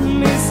wanna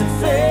miss a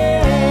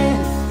thing.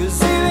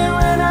 'Cause even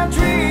when I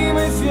dream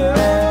of you,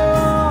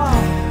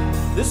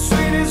 the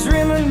sweetest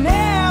dream I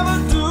never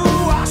do,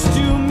 I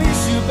still miss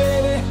you,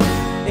 baby,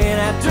 and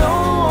I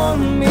don't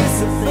wanna miss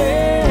a thing.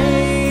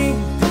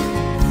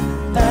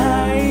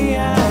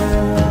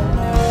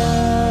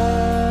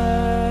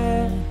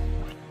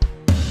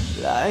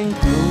 Lying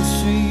close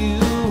to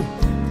you,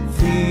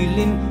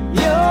 feeling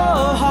your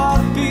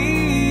heart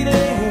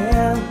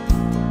beating,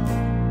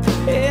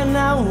 and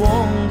I'm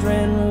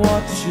wondering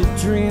what you're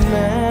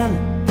dreaming.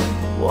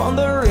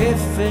 Wonder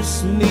if it's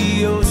me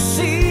you're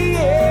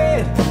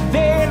seeing.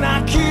 Then I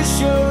kiss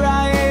your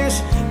eyes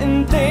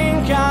and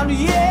think I'm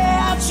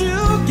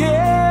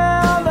together.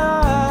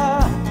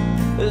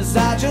 'Cause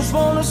I just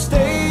wanna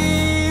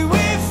stay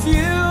with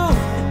you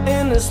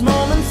in this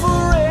moment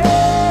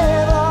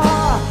forever,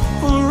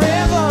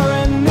 forever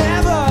and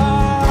ever.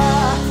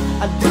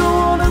 I don't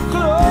wanna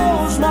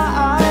close my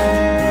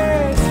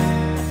eyes,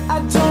 I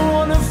don't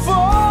wanna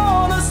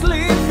fall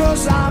asleep,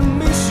 'cause I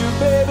miss you,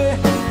 baby,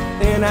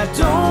 and I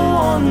don't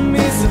wanna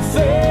miss a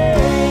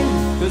thing.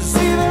 'Cause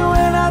even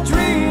when I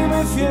dream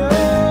of you,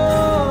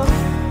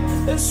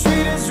 the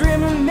sweetest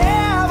dream I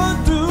never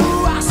do,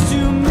 I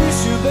still miss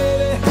you,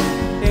 baby,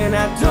 and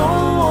I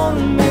don't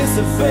wanna miss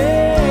a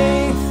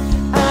thing.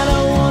 I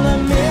don't wanna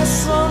miss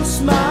one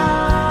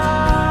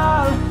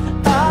smile,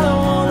 I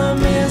don't wanna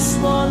miss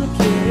one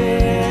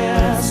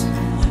kiss.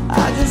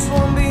 I just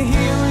wanna be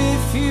here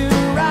with you,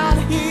 right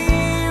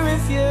here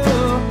with you,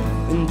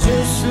 and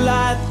just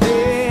like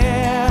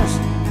this,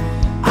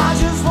 I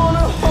just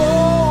wanna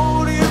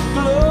hold you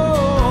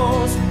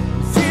close,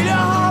 feel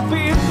your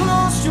heartbeat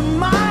close to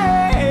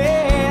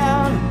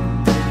mine,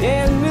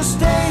 and we'll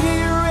stay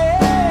here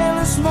in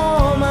this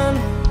moment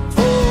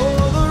for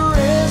the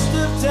rest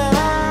of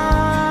time.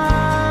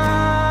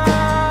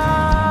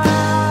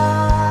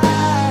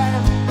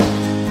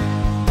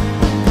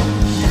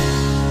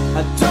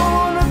 I don't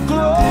wanna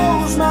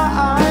close my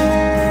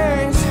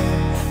eyes,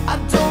 I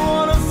don't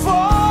wanna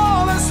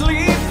fall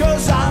asleep,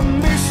 'cause I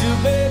miss you,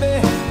 baby,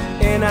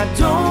 and I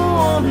don't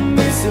wanna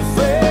miss a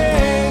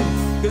thing.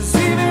 'Cause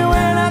even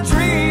when I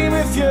dream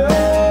of you,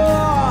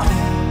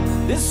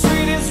 the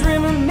sweetest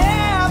dream I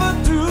never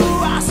do,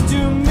 I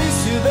still miss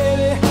you,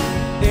 baby,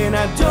 and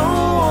I don't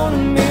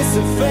wanna miss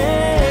a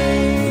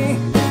thing.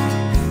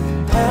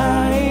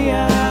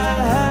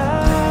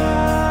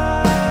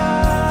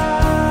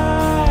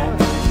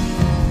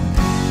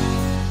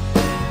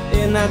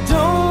 And I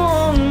don't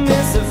wanna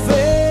miss a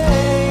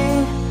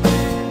thing.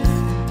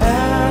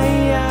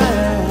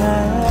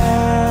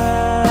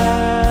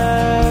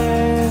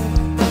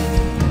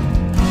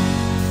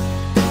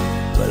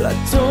 Well, I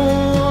don't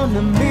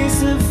wanna miss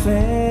a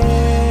thing.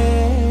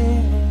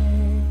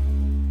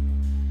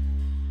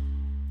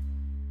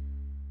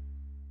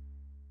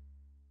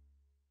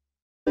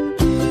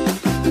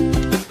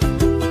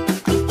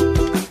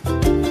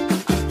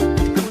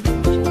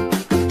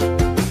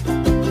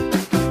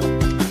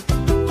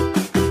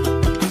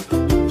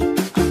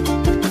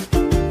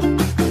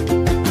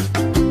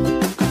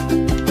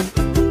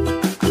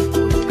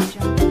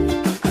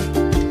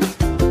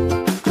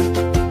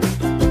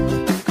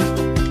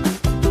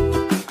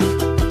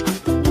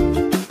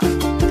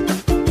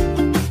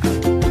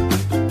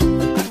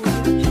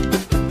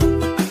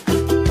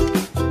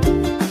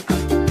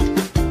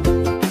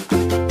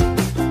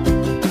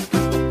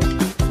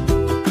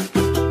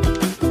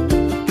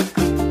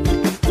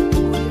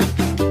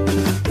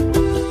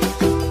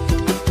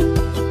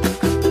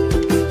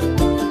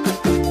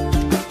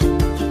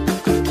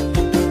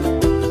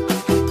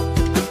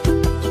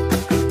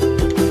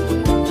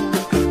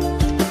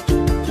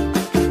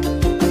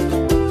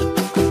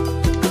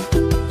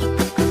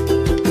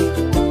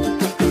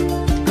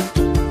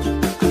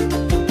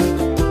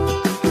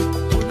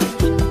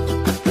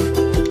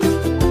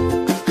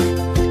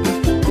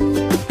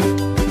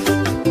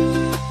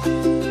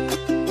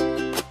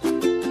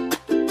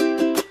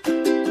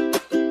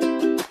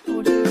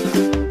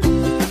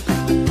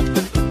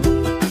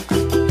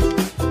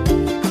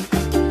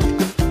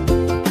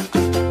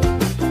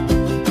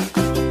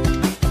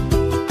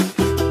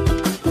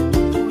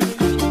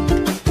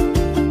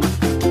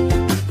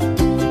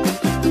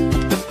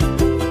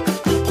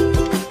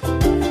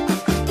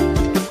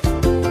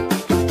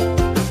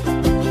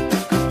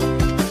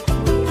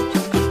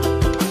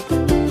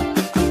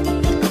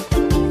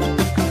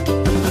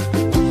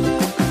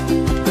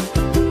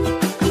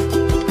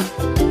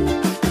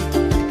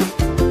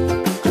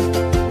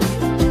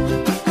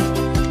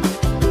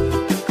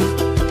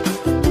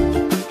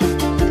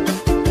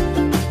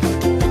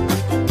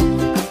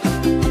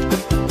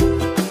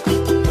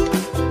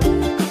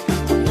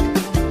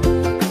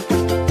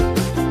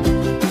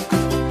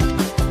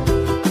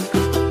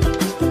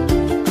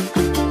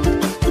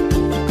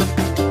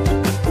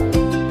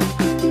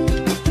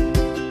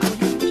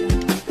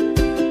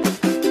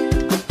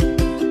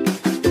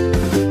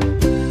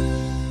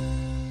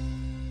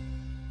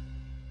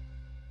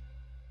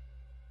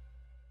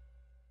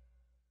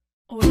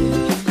 Oh yeah.